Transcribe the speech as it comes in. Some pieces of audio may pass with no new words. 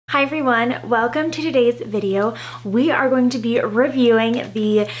Hi everyone, welcome to today's video. We are going to be reviewing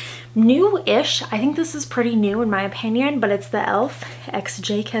the new-ish, I think this is pretty new in my opinion, but it's the e.l.f. x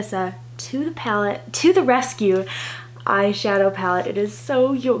J.KISSA to the rescue eyeshadow palette. It is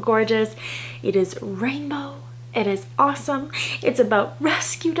so gorgeous. It is rainbow. It is awesome. It's about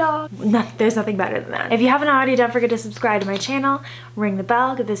rescue dogs. There's nothing better than that. If you haven't already, don't forget to subscribe to my channel, ring the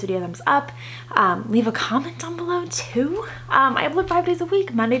bell, give this video a thumbs up, leave a comment down below too. I upload 5 days a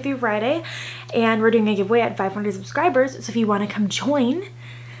week, Monday through Friday, and we're doing a giveaway at 500 subscribers. So if you want to come join,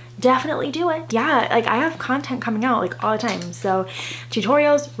 definitely do it. Yeah, like I have content coming out like all the time. So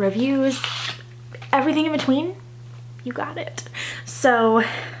tutorials, reviews, everything in between, you got it. So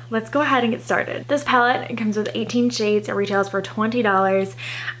let's go ahead and get started. This palette comes with 18 shades. It retails for $20.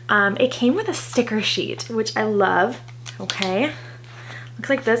 It came with a sticker sheet, which I love. Okay, looks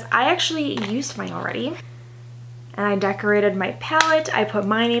like this. I actually used mine already. And I decorated my palette. I put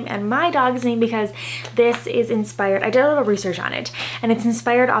my name and my dog's name because this is inspired. I did a little research on it, and it's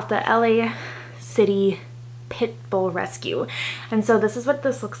inspired off the LA City Pit Bull Rescue. And so this is what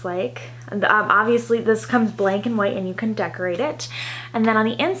this looks like. And obviously this comes blank and white and you can decorate it. And then on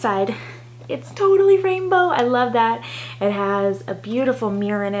the inside, it's totally rainbow. I love that. It has a beautiful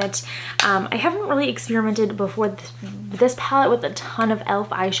mirror in it. I haven't really experimented before this palette with a ton of e.l.f.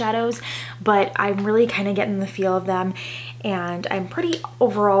 eyeshadows, but I'm really kind of getting the feel of them. And I'm pretty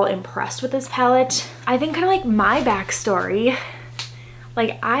overall impressed with this palette. I think kind of like my backstory,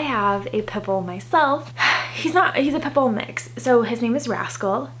 like I have a pit bull myself. He's a pit bull mix. So his name is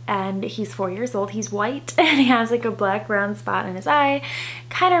Rascal and he's 4 years old. He's white and he has like a black brown spot in his eye.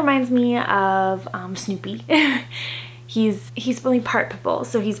 Kind of reminds me of Snoopy. He's really part pit bull.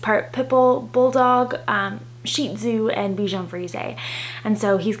 So he's part pit bull, bulldog, Shih Tzu, and Bichon Frise. And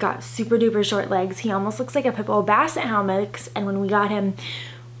so he's got super duper short legs. He almost looks like a pit bull basset hound mix. And when we got him,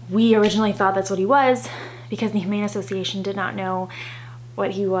 we originally thought that's what he was because the Humane Association did not know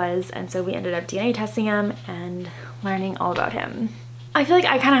what he was, and so we ended up DNA testing him and learning all about him. I feel like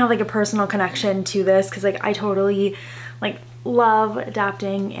I kind of have like a personal connection to this because like I totally like love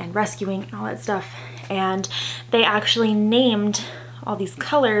adopting and rescuing and all that stuff, and they actually named all these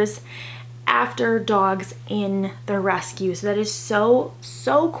colors after dogs in the rescue, so that is so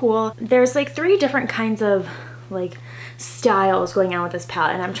cool. There's like 3 different kinds of like styles going on with this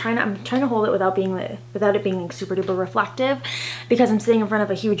palette, and I'm trying to hold it without it being like super duper reflective because I'm sitting in front of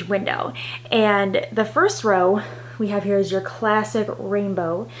a huge window. And the first row we have here is your classic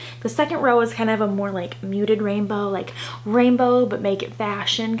rainbow. The second row is kind of a more like muted rainbow, like rainbow but make it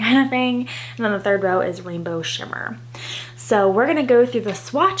fashion kind of thing. And then the third row is rainbow shimmer. So we're gonna go through the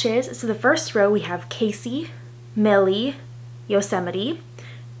swatches. So the first row we have Casey, Millie, Yosemite,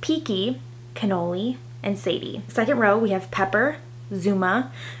 Peaky, Cannoli, and Sadie. Second row we have Pepper,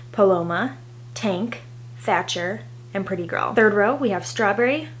 Zuma, Paloma, Tank, Thatcher, and Pretty Girl. Third row we have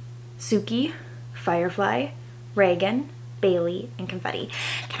Strawberry, Suki, Firefly, Reagan, Bailey, and Confetti.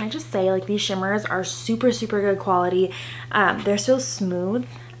 Can I just say, like, these shimmers are super good quality. They're so smooth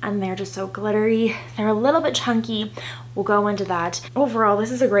and they're just so glittery. They're a little bit chunky. We'll go into that. Overall, this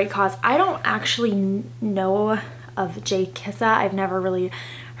is a great cause. I don't actually know of J.KISSA. I've never really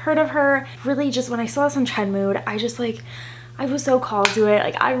heard of her. Really, just when I saw this on Trend Mood, I was so called to it.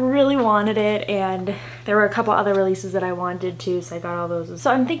 Like, I really wanted it, and there were a couple other releases that I wanted too, so I got all those. So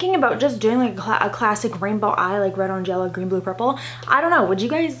I'm thinking about just doing like a classic rainbow eye, like red, orange, yellow, green, blue, purple. I don't know, would you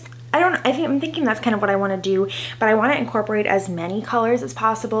guys? I'm thinking that's kind of what I want to do, but I want to incorporate as many colors as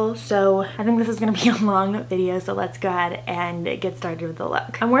possible. So I think this is going to be a long video, so let's go ahead and get started with the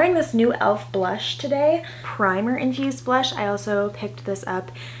look. I'm wearing this new e.l.f. blush today, primer infused blush. I also picked this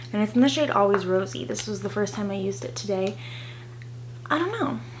up and it's in the shade Always Rosy. This was the first time I used it today. I don't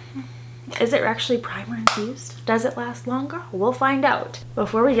know. Is it actually primer infused? Does it last longer? We'll find out.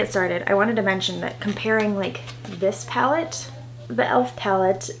 Before we get started, I wanted to mention that comparing like this palette, the e.l.f.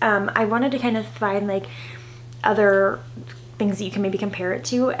 palette, I wanted to kind of find like other things that you can maybe compare it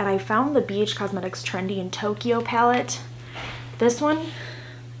to, and I found the BH Cosmetics Trendy in Tokyo palette. This one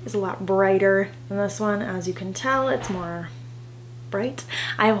is a lot brighter than this one. As you can tell, it's more bright.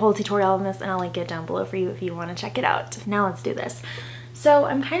 I have a whole tutorial on this and I'll link it down below for you if you want to check it out. Now let's do this. So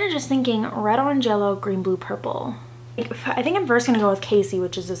I'm kind of just thinking red, orange, yellow, green, blue, purple. I think I'm first gonna go with Casey,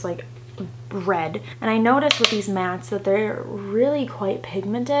 which is just like red, and I noticed with these mattes that they're really quite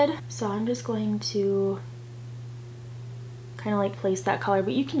pigmented, so I'm just going to kind of like place that color,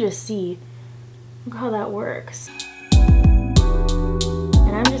 but you can just see, look how that works. And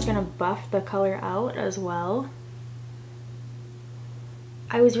I'm just gonna buff the color out as well.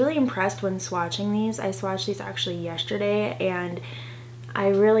 I was really impressed when swatching these. I swatched these actually yesterday, and I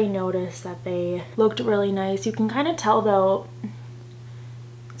really noticed that they looked really nice. You can kind of tell though,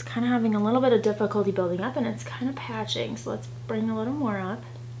 it's kind of having a little bit of difficulty building up and it's kind of patching. So let's bring a little more up.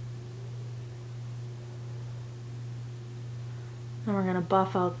 And we're gonna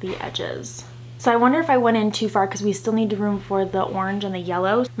buff out the edges. So I wonder if I went in too far because we still need room for the orange and the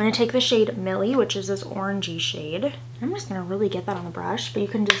yellow. I'm gonna take the shade Millie, which is this orangey shade. I'm just gonna really get that on the brush, but you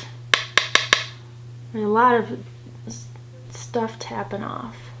can just, there's a lot of stuff tapping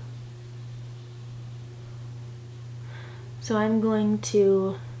off. So I'm going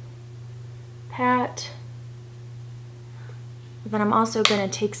to pat, but then I'm also going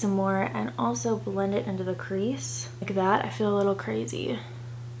to take some more and also blend it into the crease like that. I feel a little crazy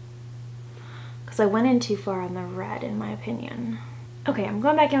because I went in too far on the red in my opinion. Okay, I'm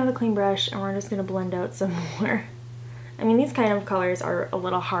going back in with a clean brush and we're just going to blend out some more. I mean, these kind of colors are a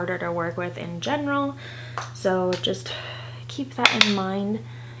little harder to work with in general, so just keep that in mind.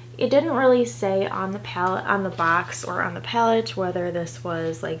 It didn't really say on the palette, on the box or on the palette whether this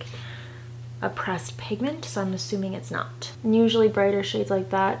was like a pressed pigment, so I'm assuming it's not. And usually brighter shades like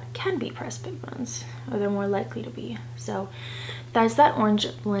that can be pressed pigments, or they're more likely to be. So that's that orange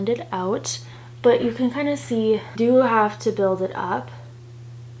blended out, but you can kind of see, do have to build it up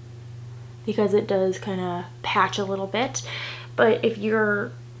because it does kind of patch a little bit. But if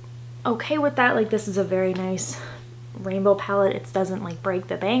you're okay with that, like this is a very nice rainbow palette, it doesn't like break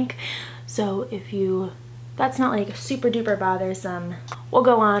the bank, so if you, that's not like super duper bothersome, we'll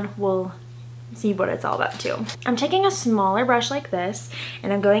go on, we'll see what it's all about too. I'm taking a smaller brush like this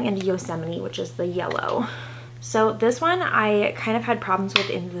and I'm going into Yosemite, which is the yellow. So this one I kind of had problems with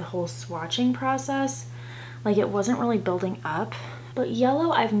in the whole swatching process, like it wasn't really building up, but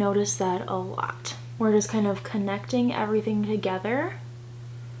yellow I've noticed that a lot. We're just kind of connecting everything together,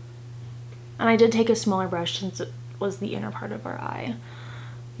 and I did take a smaller brush since it was the inner part of our eye.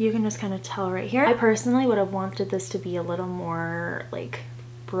 You can just kind of tell right here. I personally would have wanted this to be a little more like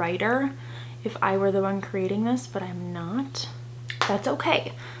brighter if I were the one creating this, but I'm not. That's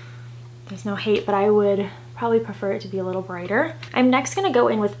okay. There's no hate, but I would probably prefer it to be a little brighter. I'm next gonna go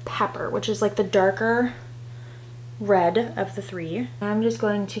in with Pepper, which is like the darker red of the three. I'm just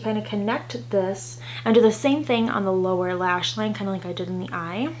going to kind of connect this and do the same thing on the lower lash line, kind of like I did in the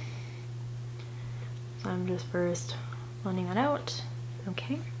eye. So I'm just first blending that out.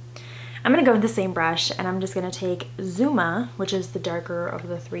 Okay. I'm gonna go with the same brush and I'm just gonna take Zuma, which is the darker of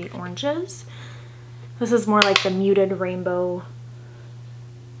the three oranges. This is more like the muted rainbow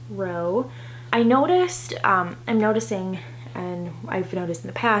row. I noticed, I'm noticing, and I've noticed in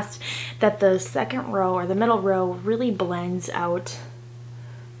the past, that the second row or the middle row really blends out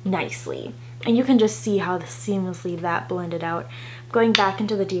nicely. And you can just see how seamlessly that blended out. Going back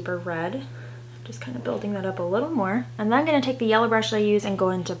into the deeper red, just kind of building that up a little more. And then I'm going to take the yellow brush I use and go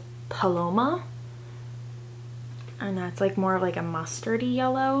into Paloma. And that's like more of like a mustardy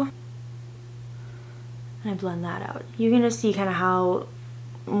yellow. And I blend that out. You can just see kind of how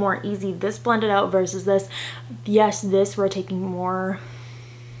more easy this blended out versus this. Yes, this we're taking more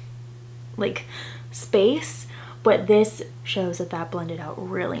like space, but this shows that that blended out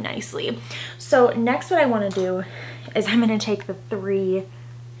really nicely. So next what I want to do is I'm going to take the three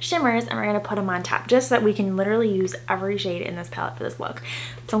shimmers and we're going to put them on top just so that we can literally use every shade in this palette for this look.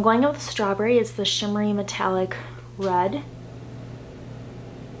 So I'm going with Strawberry. It's the shimmery metallic red,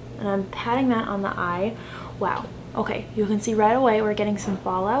 and I'm patting that on the eye. Wow, okay, you can see right away we're getting some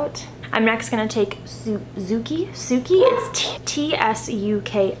fallout. I'm next going to take Suki. It's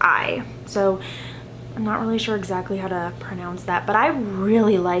T-S-U-K-I. So I'm not really sure exactly how to pronounce that, but I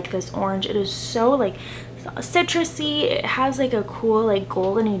really like this orange. It is so like citrusy. It has like a cool like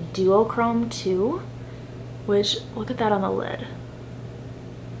goldeny duochrome too, which look at that on the lid.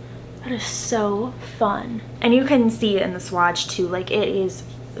 That is so fun. And you can see it in the swatch too, like it is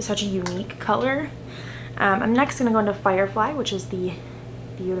such a unique color. I'm next gonna go into Firefly, which is the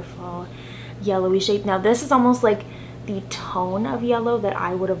beautiful yellowy shade. Now this is almost like the tone of yellow that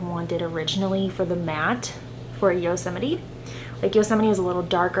I would have wanted originally for the matte for Yosemite. Like Yosemite was a little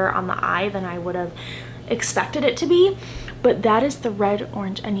darker on the eye than I would have expected it to be, but that is the red,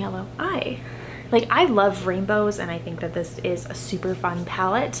 orange, and yellow eye. Like I love rainbows and I think that this is a super fun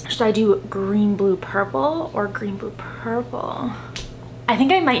palette. Should I do green, blue, purple or green, blue, purple? I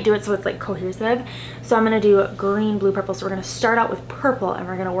think I might do it so it's like cohesive. So I'm gonna do green, blue, purple. So we're gonna start out with purple and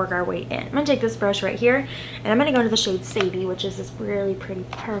we're gonna work our way in. I'm gonna take this brush right here and I'm gonna go into the shade Sadie, which is this really pretty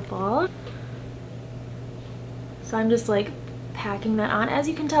purple. So I'm just like packing that on. As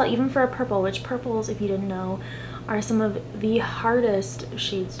you can tell, even for a purple, which purples, if you didn't know, are some of the hardest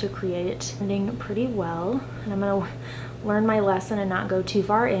shades to create. Blending pretty well. And I'm gonna learn my lesson and not go too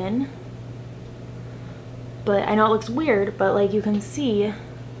far in. But I know it looks weird, but like you can see,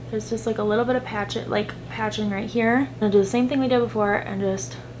 there's just like a little bit of patching right here. I'm gonna do the same thing we did before and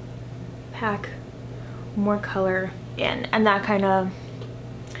just pack more color in, and that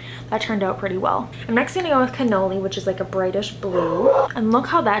turned out pretty well. I'm next gonna go with Cannoli, which is like a brightish blue, and look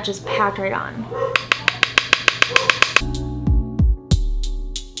how that just packed right on.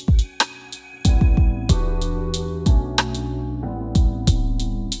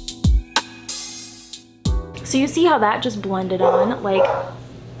 So you see how that just blended on like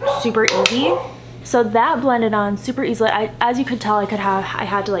super easy. So that blended on super easily. As you could tell, I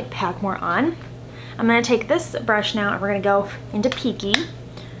had to like pack more on. I'm gonna take this brush now and we're gonna go into Peaky,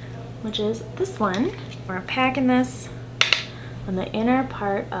 which is this one. We're packing this on the inner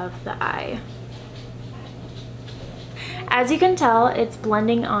part of the eye. As you can tell, it's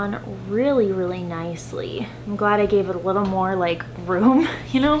blending on really, really nicely. I'm glad I gave it a little more like room,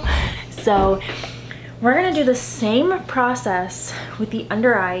 you know? So we're gonna do the same process with the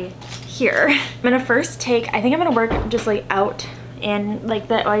under eye here. I'm gonna first take, I think I'm gonna work just like out and like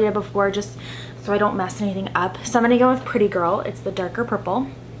the I did before, just so I don't mess anything up. So I'm gonna go with Pretty Girl. It's the darker purple.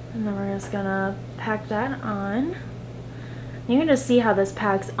 And then we're just gonna pack that on. You can just see how this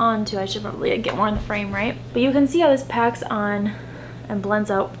packs on too. I should probably get more in the frame, right? But you can see how this packs on and blends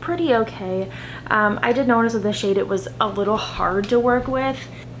out pretty okay. I did notice with the shade it was a little hard to work with.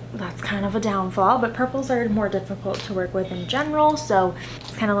 That's kind of a downfall, but purples are more difficult to work with in general, so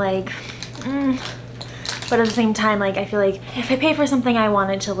it's kind of like, but at the same time, like I feel like if I pay for something, I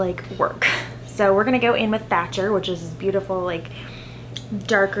want it to like work. So we're gonna go in with Thatcher, which is this beautiful like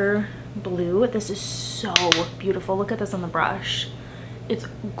darker blue. This is so beautiful. Look at this on the brush. It's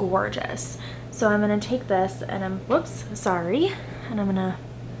gorgeous. So I'm gonna take this and and I'm gonna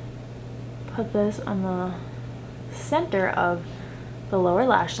put this on the center of the lower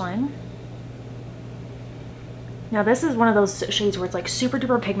lash line. Now this is one of those shades where it's like super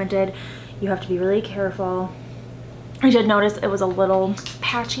duper pigmented. You have to be really careful. I did notice it was a little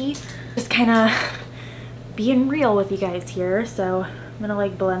patchy. Just kind of being real with you guys here. So I'm gonna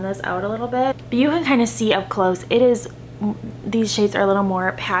like blend this out a little bit. But you can kind of see up close, these shades are a little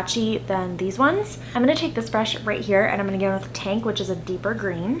more patchy than these ones. I'm gonna take this brush right here and I'm gonna go with Tank, which is a deeper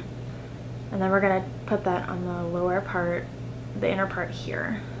green. And then we're gonna put that on the lower part, the inner part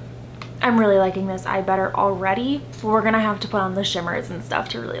here. I'm really liking this eye better already. We're gonna have to put on the shimmers and stuff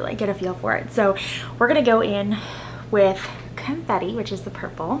to really like get a feel for it. So we're gonna go in with Confetti, which is the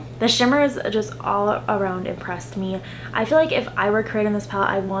purple. The shimmers just all around impressed me. I feel like if I were creating this palette,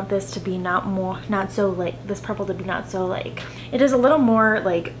 I want this to be not so like, this purple to be not so like, it is a little more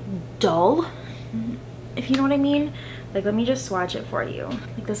like dull, if you know what I mean. Like let me just swatch it for you.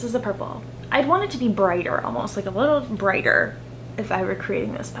 Like this is the purple. I'd want it to be brighter, almost like a little brighter if I were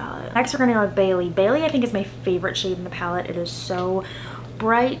creating this palette. Next we're gonna go with Bailey. Bailey I think is my favorite shade in the palette. It is so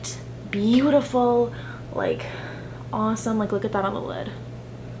bright, beautiful, like awesome. Like look at that on the lid.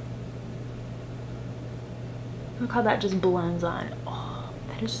 Look how that just blends on. Oh,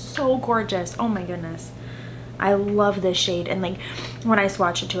 that is so gorgeous. Oh my goodness. I love this shade, and like when I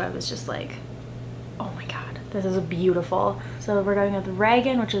swatched it too, I was just like, oh my god, this is beautiful. So we're going with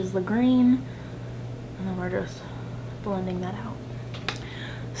Reagan, which is the green, and then we're just blending that out.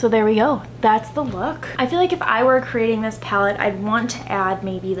 So there we go. That's the look. I feel like if I were creating this palette, I'd want to add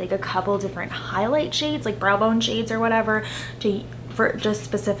maybe like a couple different highlight shades, like brow bone shades or whatever, for just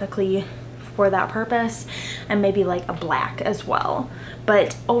specifically for that purpose, and maybe like a black as well.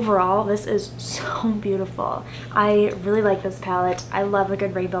 But overall, this is so beautiful. I really like this palette. I love a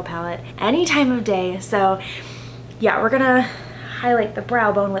good rainbow palette any time of day. So yeah, we're gonna highlight the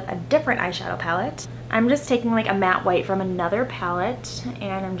brow bone with a different eyeshadow palette. I'm just taking like a matte white from another palette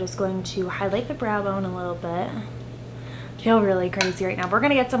and I'm just going to highlight the brow bone a little bit. I feel really crazy right now. We're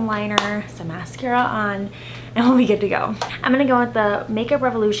gonna get some liner, some mascara on, and we'll be good to go. I'm gonna go with the Makeup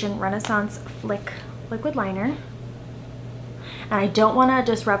Revolution Renaissance Flick Liquid Liner. And I don't wanna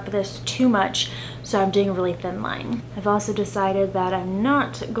disrupt this too much, so I'm doing a really thin line. I've also decided that I'm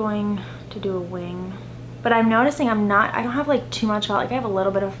not going to do a wing, but I'm noticing I don't have like too much fallout. Like I have a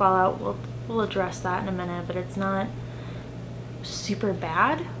little bit of fallout. We'll address that in a minute, but it's not super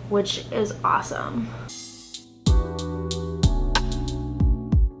bad, which is awesome.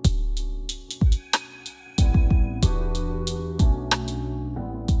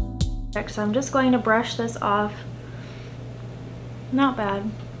 So I'm just going to brush this off. Not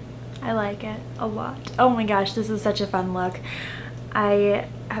bad. I like it a lot. Oh my gosh, this is such a fun look. I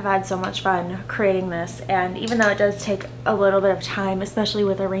have had so much fun creating this, and even though it does take a little bit of time, especially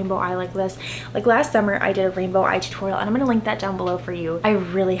with a rainbow eye like this, like last summer I did a rainbow eye tutorial, and I'm gonna link that down below for you. I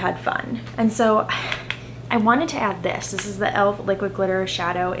really had fun. And so I wanted to add this. This is the e.l.f. Liquid Glitter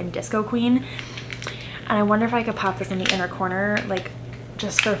Shadow in Disco Queen. And I wonder if I could pop this in the inner corner, like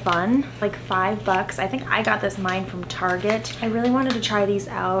just for fun. Like $5. I think I got mine from Target. I really wanted to try these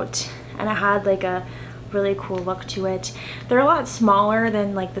out, and it had like a really cool look to it. They're a lot smaller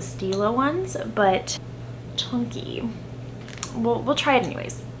than like the Stila ones, but chunky. We'll try it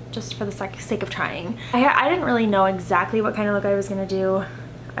anyways, just for the sake of trying. I didn't really know exactly what kind of look I was gonna do.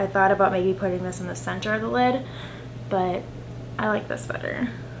 I thought about maybe putting this in the center of the lid, but I like this better.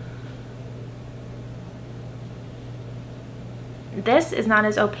 This is not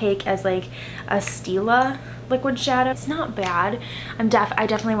as opaque as like a Stila liquid shadow. It's not bad. I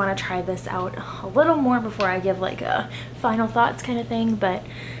definitely want to try this out a little more before I give like a final thoughts kind of thing, but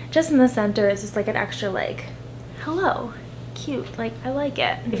just in the center it's just like an extra like, hello, cute, like I like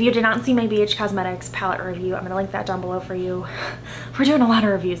it. If you did not see my BH Cosmetics palette review, I'm gonna link that down below for you. We're doing a lot of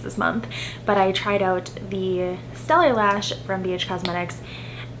reviews this month, but I tried out the Stellar Lash from BH Cosmetics,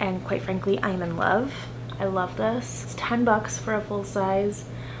 and quite frankly I'm in love. I love this. It's $10 for a full size.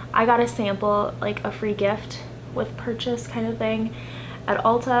 I got a sample, like a free gift with purchase kind of thing at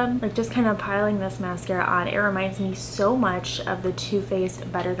Ulta. Like just kind of piling this mascara on, it reminds me so much of the Too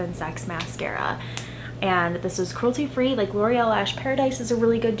Faced Better Than Sex mascara. And this is cruelty free. Like L'Oreal Lash Paradise is a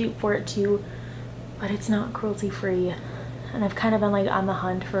really good dupe for it too, but it's not cruelty free. And I've kind of been like on the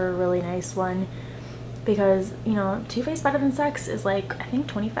hunt for a really nice one, because you know, Too Faced Better Than Sex is like I think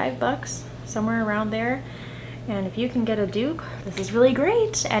 $25, somewhere around there. And if you can get a dupe, this is really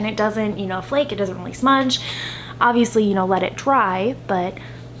great. And it doesn't, you know, flake, it doesn't really smudge. Obviously, you know, let it dry, but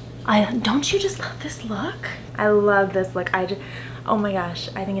don't you just love this look? I love this look. Oh my gosh,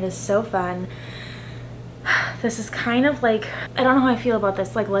 I think it is so fun. This is kind of like, I don't know how I feel about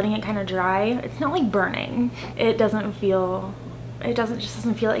this, like letting it kind of dry. It's not like burning. It just doesn't feel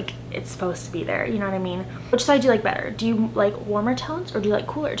like it's supposed to be there, you know what I mean? Which side do you like better? Do you like warmer tones or do you like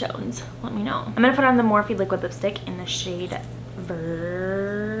cooler tones? Let me know. I'm gonna put on the Morphe liquid lipstick in the shade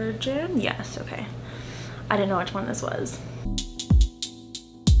Virgin. Yes, okay. I didn't know which one this was.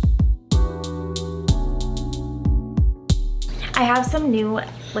 I have some new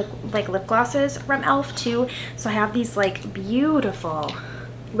like lip glosses from e.l.f. too. So I have these like beautiful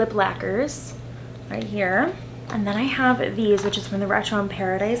lip lacquers right here. And then I have these, which is from the Retro in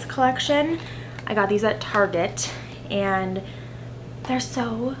Paradise collection. I got these at Target, and they're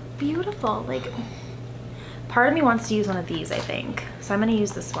so beautiful. Like, part of me wants to use one of these, I think. So I'm gonna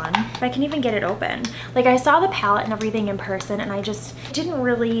use this one. If I can even get it open. Like, I saw the palette and everything in person, and I just didn't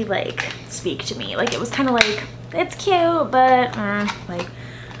really, like, speak to me. Like, it was kind of like, it's cute, but, like,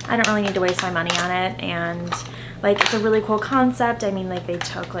 I don't really need to waste my money on it. And, like, it's a really cool concept. I mean, like, they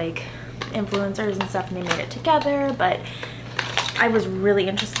took, like, influencers and stuff and they made it together, but I was really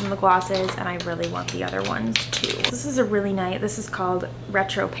interested in the glosses and I really want the other ones too. This is a really nice, this is called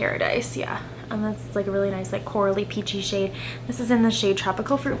Retro Paradise, yeah, and that's like a really nice like corally peachy shade. This is in the shade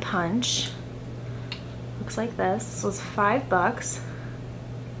Tropical Fruit Punch. Looks like this. This was $5.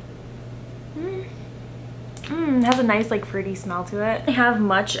 It has a nice like fruity smell to it. I have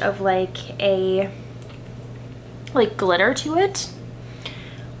much of like a like glitter to it,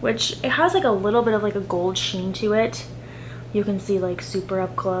 which it has like a little bit of like a gold sheen to it. You can see like super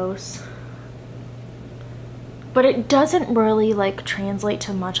up close, but it doesn't really like translate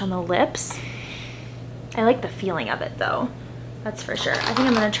to much on the lips. I like the feeling of it though, that's for sure. I think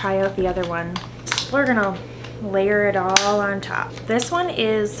I'm gonna try out the other one. We're gonna layer it all on top. This one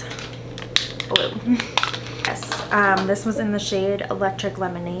is blue. Yes, this was in the shade Electric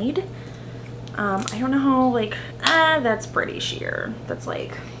Lemonade. I don't know how, like, that's pretty sheer. That's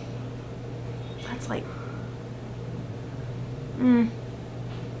like,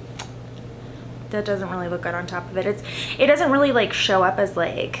 that doesn't really look good on top of it. It doesn't really like show up as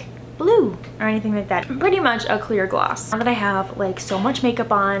like blue or anything like that. Pretty much a clear gloss. Now that I have like so much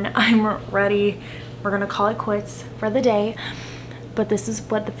makeup on, I'm ready. We're gonna call it quits for the day. But this is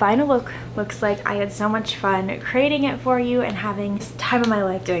what the final look looks like. I had so much fun creating it for you and having the time of my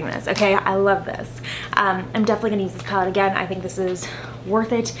life doing this, okay? I love this. I'm definitely gonna use this palette again. I think this is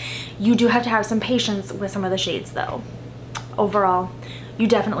worth it. You do have to have some patience with some of the shades though. Overall, you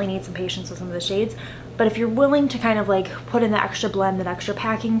definitely need some patience with some of the shades. But if you're willing to kind of like put in the extra blend, that extra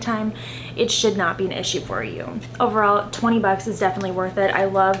packing time, it should not be an issue for you. Overall, $20 is definitely worth it. I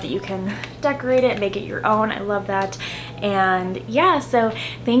love that you can decorate it, make it your own. I love that. And yeah, so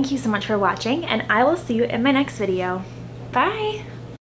thank you so much for watching, and I will see you in my next video. Bye.